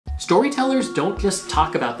Storytellers don't just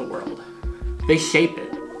talk about the world, they shape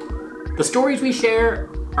it. The stories we share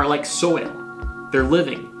are like soil. They're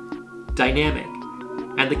living, dynamic,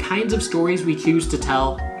 and the kinds of stories we choose to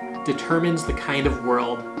tell determines the kind of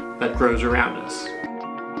world that grows around us.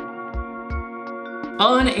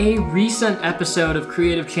 On a recent episode of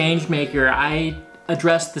Creative Changemaker, I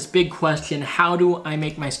addressed this big question: how do I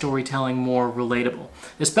make my storytelling more relatable?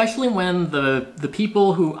 Especially when the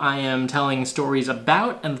people who I am telling stories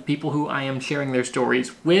about and the people who I am sharing their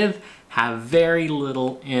stories with have very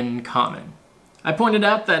little in common. I pointed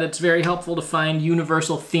out that it's very helpful to find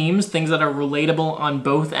universal themes, things that are relatable on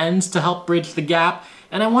both ends to help bridge the gap,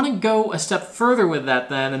 and I want to go a step further with that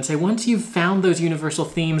then and say, once you've found those universal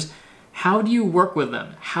themes, how do you work with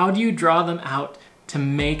them? How do you draw them out to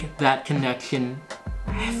make that connection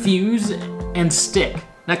fuse and stick?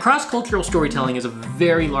 Now, cross-cultural storytelling is a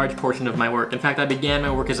very large portion of my work. In fact, I began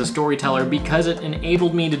my work as a storyteller because it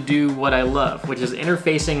enabled me to do what I love, which is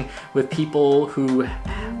interfacing with people who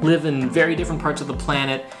live in very different parts of the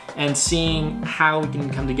planet and seeing how we can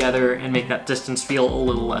come together and make that distance feel a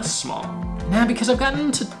little less small. Now, because I've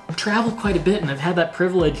gotten to travel quite a bit and I've had that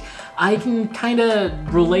privilege, I can kind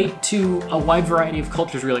of relate to a wide variety of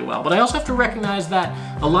cultures really well. But I also have to recognize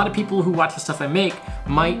that a lot of people who watch the stuff I make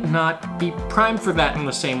might not be primed for that in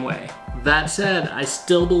the same way. That said, I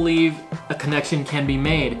still believe a connection can be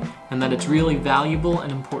made and that it's really valuable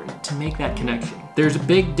and important to make that connection. There's a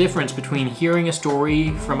big difference between hearing a story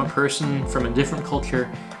from a person from a different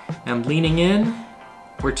culture and leaning in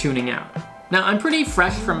or tuning out. Now, I'm pretty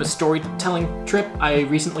fresh from a storytelling trip I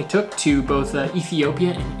recently took to both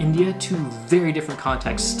Ethiopia and India, two very different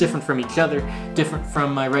contexts, different from each other, different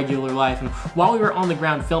from my regular life. And while we were on the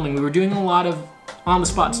ground filming, we were doing a lot of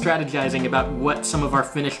on-the-spot strategizing about what some of our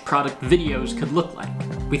finished product videos could look like.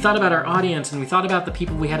 We thought about our audience and we thought about the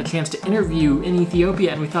people we had a chance to interview in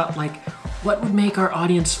Ethiopia, and we thought, like, what would make our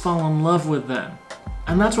audience fall in love with them?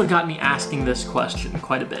 And that's what got me asking this question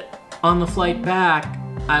quite a bit. On the flight back,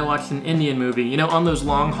 I watched an Indian movie. You know, on those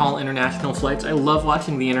long-haul international flights, I love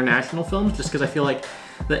watching the international films just because I feel like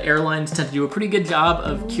the airlines tend to do a pretty good job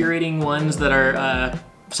of curating ones that are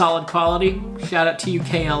solid quality. Shout out to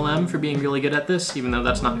KLM for being really good at this, even though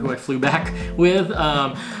that's not who I flew back with.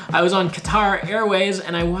 I was on Qatar Airways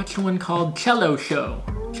and I watched one called Cello Show.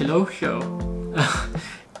 Cello Show.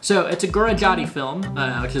 So it's a Gujarati film,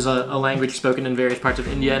 which is a language spoken in various parts of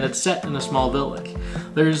India, and it's set in a small village.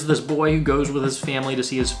 There's this boy who goes with his family to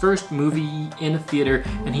see his first movie in a theater,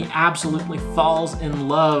 and he absolutely falls in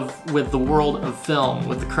love with the world of film,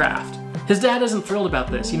 with the craft. His dad isn't thrilled about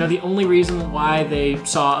this. You know, the only reason why they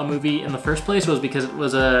saw a movie in the first place was because it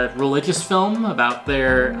was a religious film about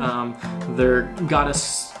their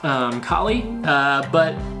goddess Kali,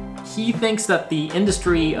 but he thinks that the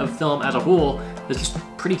industry of film as a whole is just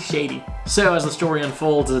pretty shady. So as the story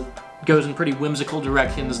unfolds, it goes in pretty whimsical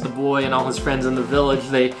directions. The boy and all his friends in the village,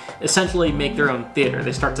 they essentially make their own theater.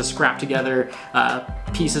 They start to scrap together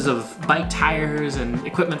pieces of bike tires and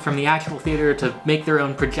equipment from the actual theater to make their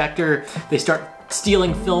own projector. They start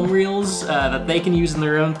stealing film reels that they can use in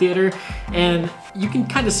their own theater. And you can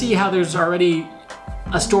kind of see how there's already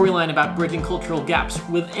a storyline about bridging cultural gaps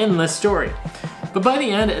within this story. But by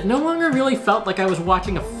the end, it no longer really felt like I was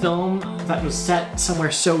watching a film that was set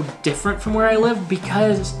somewhere so different from where I live,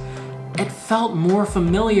 because it felt more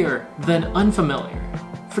familiar than unfamiliar.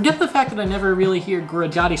 Forget the fact that I never really hear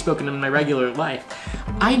Gujarati spoken in my regular life.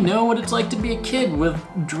 I know what it's like to be a kid with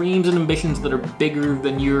dreams and ambitions that are bigger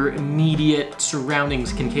than your immediate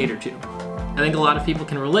surroundings can cater to. I think a lot of people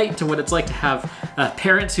can relate to what it's like to have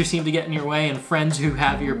parents who seem to get in your way and friends who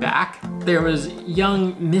have your back. There was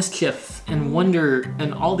young mischief and wonder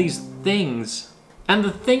and all these things. And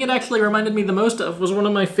the thing it actually reminded me the most of was one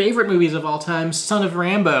of my favorite movies of all time, Son of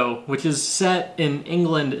Rambo, which is set in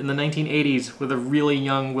England in the 1980s with a really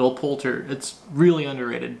young Will Poulter. It's really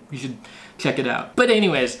underrated. You should check it out. But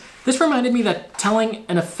anyways, this reminded me that telling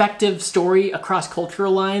an effective story across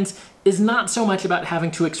cultural lines is not so much about having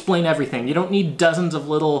to explain everything. You don't need dozens of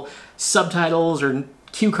little subtitles or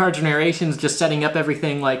cue cards or narrations just setting up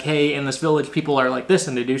everything like, hey, in this village people are like this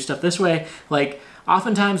and they do stuff this way. Like,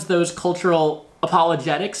 oftentimes those cultural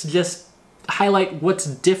apologetics just highlight what's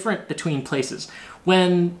different between places,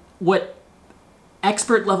 when what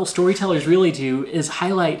expert level storytellers really do is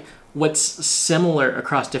highlight what's similar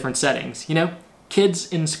across different settings. You know,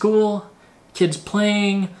 kids in school, kids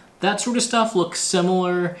playing, that sort of stuff looks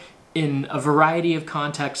similar in a variety of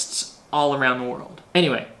contexts all around the world.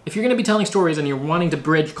 Anyway, if you're going to be telling stories and you're wanting to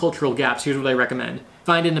bridge cultural gaps, here's what I recommend.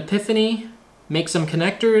 Find an epiphany, make some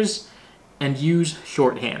connectors, and use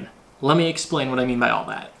shorthand. Let me explain what I mean by all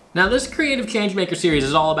that. Now, this Creative Changemaker series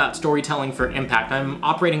is all about storytelling for impact. I'm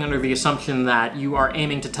operating under the assumption that you are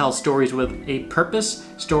aiming to tell stories with a purpose,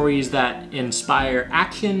 stories that inspire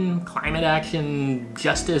action, climate action,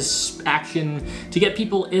 justice action, to get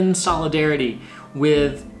people in solidarity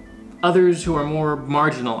with others who are more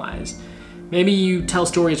marginalized. Maybe you tell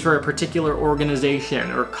stories for a particular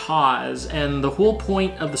organization or cause, and the whole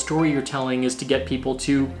point of the story you're telling is to get people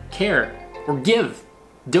to care or give,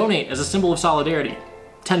 donate as a symbol of solidarity.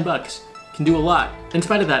 $10 can do a lot. In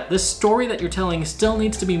spite of that, this story that you're telling still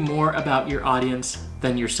needs to be more about your audience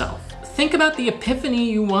than yourself. Think about the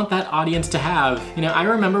epiphany you want that audience to have. You know, I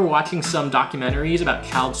remember watching some documentaries about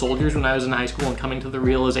child soldiers when I was in high school and coming to the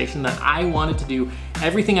realization that I wanted to do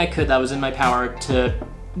everything I could that was in my power to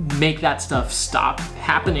make that stuff stop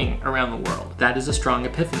happening around the world. That is a strong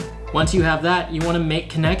epiphany. Once you have that, you want to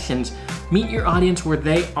make connections, meet your audience where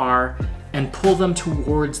they are, and pull them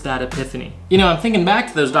towards that epiphany. You know, I'm thinking back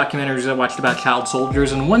to those documentaries I watched about child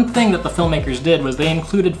soldiers, and one thing that the filmmakers did was they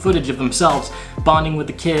included footage of themselves bonding with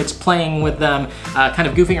the kids, playing with them, kind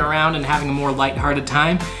of goofing around and having a more lighthearted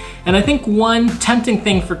time. And I think one tempting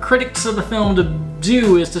thing for critics of the film to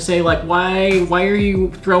do is to say, like, why are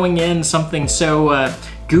you throwing in something so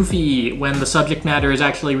goofy when the subject matter is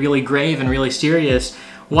actually really grave and really serious?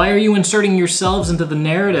 Why are you inserting yourselves into the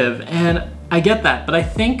narrative? And I get that, but I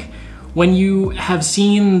think when you have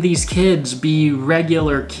seen these kids be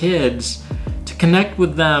regular kids, to connect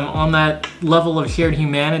with them on that level of shared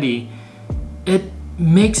humanity, it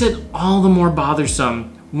makes it all the more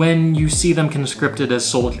bothersome when you see them conscripted as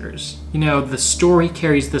soldiers. You know, the story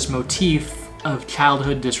carries this motif of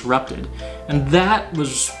childhood disrupted, and that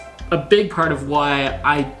was a big part of why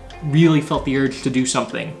I really felt the urge to do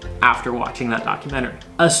something after watching that documentary.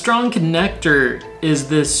 A strong connector is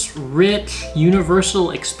this rich,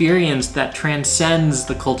 universal experience that transcends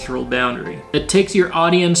the cultural boundary. It takes your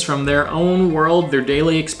audience from their own world, their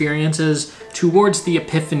daily experiences, towards the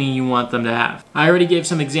epiphany you want them to have. I already gave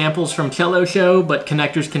some examples from Cello Show, but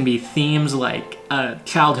connectors can be themes like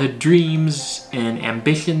childhood dreams and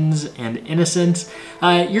ambitions and innocence.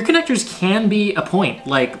 Your connectors can be a point,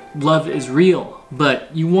 like love is real,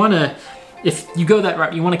 but you want to, if you go that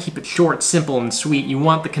route, you want to keep it short, simple, and sweet. You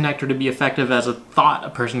want the connector to be effective as a thought a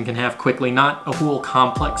person can have quickly, not a whole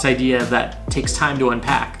complex idea that takes time to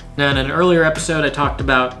unpack. Now, in an earlier episode, I talked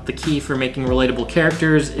about the key for making relatable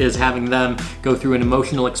characters is having them go through an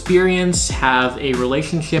emotional experience, have a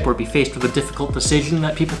relationship, or be faced with a difficult decision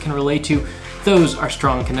that people can relate to. Those are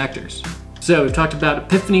strong connectors. So we've talked about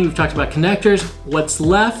epiphany, we've talked about connectors. What's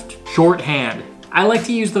left? Shorthand. I like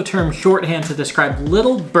to use the term shorthand to describe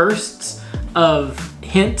little bursts of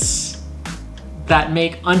hints that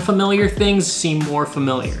make unfamiliar things seem more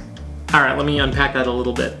familiar. All right, let me unpack that a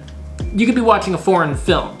little bit. You could be watching a foreign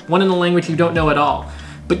film, one in a language you don't know at all,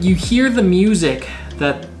 but you hear the music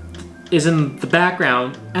that is in the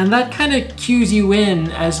background, and that kind of cues you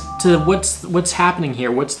in as to what's happening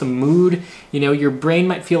here, what's the mood. You know, your brain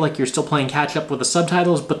might feel like you're still playing catch up with the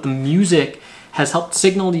subtitles, but the music has helped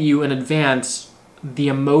signal to you in advance the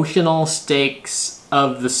emotional stakes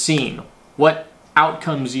of the scene, what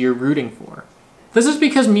outcomes you're rooting for. This is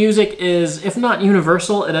because music is, if not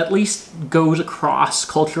universal, it at least goes across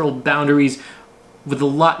cultural boundaries with a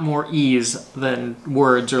lot more ease than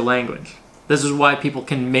words or language. This is why people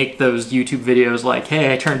can make those YouTube videos like,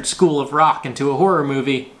 hey, I turned School of Rock into a horror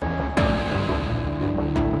movie. Do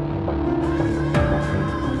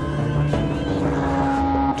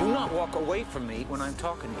not walk away from me when I'm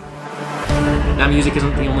talking to you. Now, music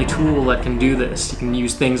isn't the only tool that can do this. You can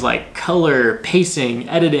use things like color, pacing,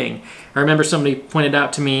 editing. I remember somebody pointed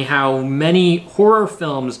out to me how many horror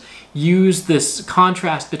films use this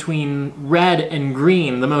contrast between red and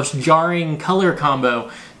green, the most jarring color combo,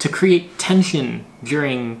 to create tension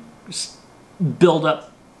during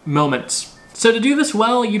build-up moments. So to do this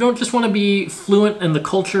well, you don't just want to be fluent in the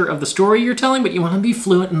culture of the story you're telling, but you want to be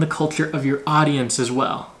fluent in the culture of your audience as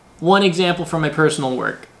well. One example from my personal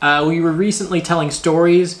work. We were recently telling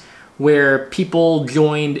stories where people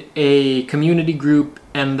joined a community group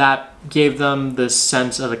and that gave them this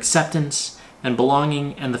sense of acceptance and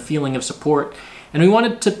belonging and the feeling of support. And we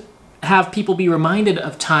wanted to have people be reminded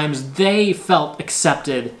of times they felt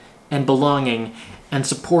accepted and belonging and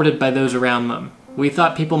supported by those around them. We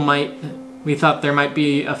thought there might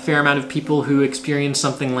be a fair amount of people who experienced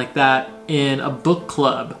something like that in a book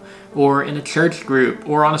club or in a church group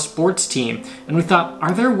or on a sports team. And we thought,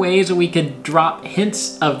 are there ways that we could drop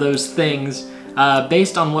hints of those things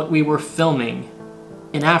based on what we were filming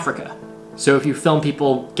in Africa? So if you film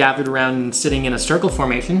people gathered around and sitting in a circle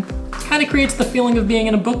formation, it kind of creates the feeling of being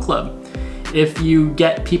in a book club. If you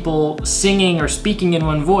get people singing or speaking in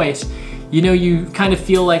one voice, you know, you kind of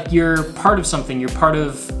feel like you're part of something. You're part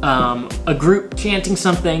of a group chanting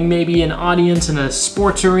something, maybe an audience in a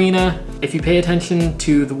sports arena. If you pay attention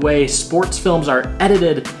to the way sports films are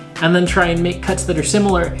edited and then try and make cuts that are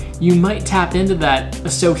similar, you might tap into that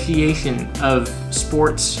association of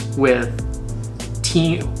sports with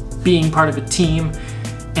being part of a team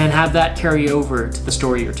and have that carry over to the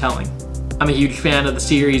story you're telling. I'm a huge fan of the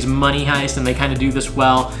series Money Heist, and they kind of do this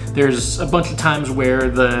well. There's a bunch of times where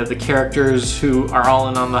the characters who are all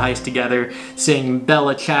in on the heist together sing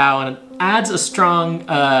Bella Ciao, and it adds a strong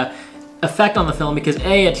effect on the film because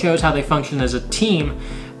A, it shows how they function as a team,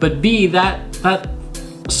 but B, that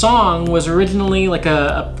song was originally like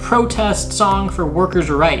a protest song for workers'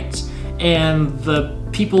 rights, and the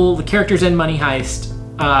characters in Money Heist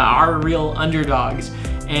are real underdogs.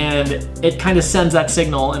 And it kind of sends that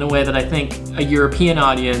signal in a way that I think a European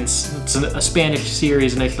audience, it's a Spanish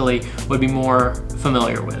series initially, would be more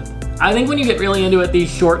familiar with. I think when you get really into it, these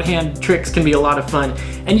shorthand tricks can be a lot of fun,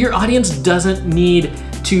 and your audience doesn't need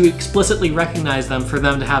to explicitly recognize them for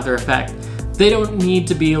them to have their effect. They don't need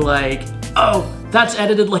to be like, oh, that's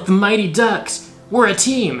edited like the Mighty Ducks, we're a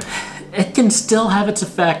team. It can still have its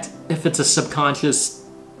effect if it's a subconscious,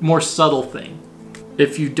 more subtle thing.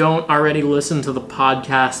 If you don't already listen to the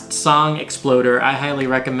podcast Song Exploder, I highly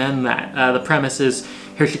recommend that. The premise is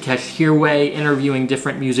Hrishikesh Hirway interviewing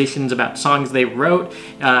different musicians about songs they wrote,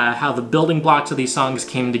 how the building blocks of these songs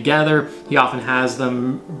came together. He often has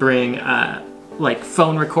them bring like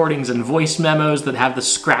phone recordings and voice memos that have the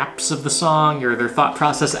scraps of the song or their thought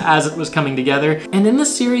process as it was coming together. And in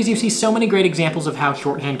this series, you see so many great examples of how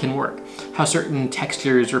shorthand can work, how certain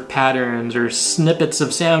textures or patterns or snippets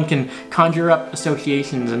of sound can conjure up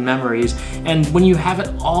associations and memories. And when you have it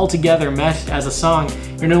all together meshed as a song,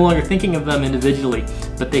 you're no longer thinking of them individually,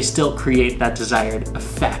 but they still create that desired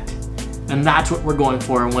effect. And that's what we're going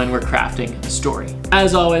for when we're crafting a story.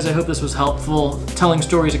 As always, I hope this was helpful. Telling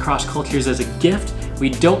stories across cultures as a gift. We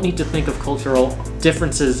don't need to think of cultural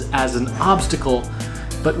differences as an obstacle,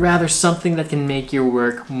 but rather something that can make your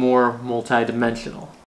work more multidimensional.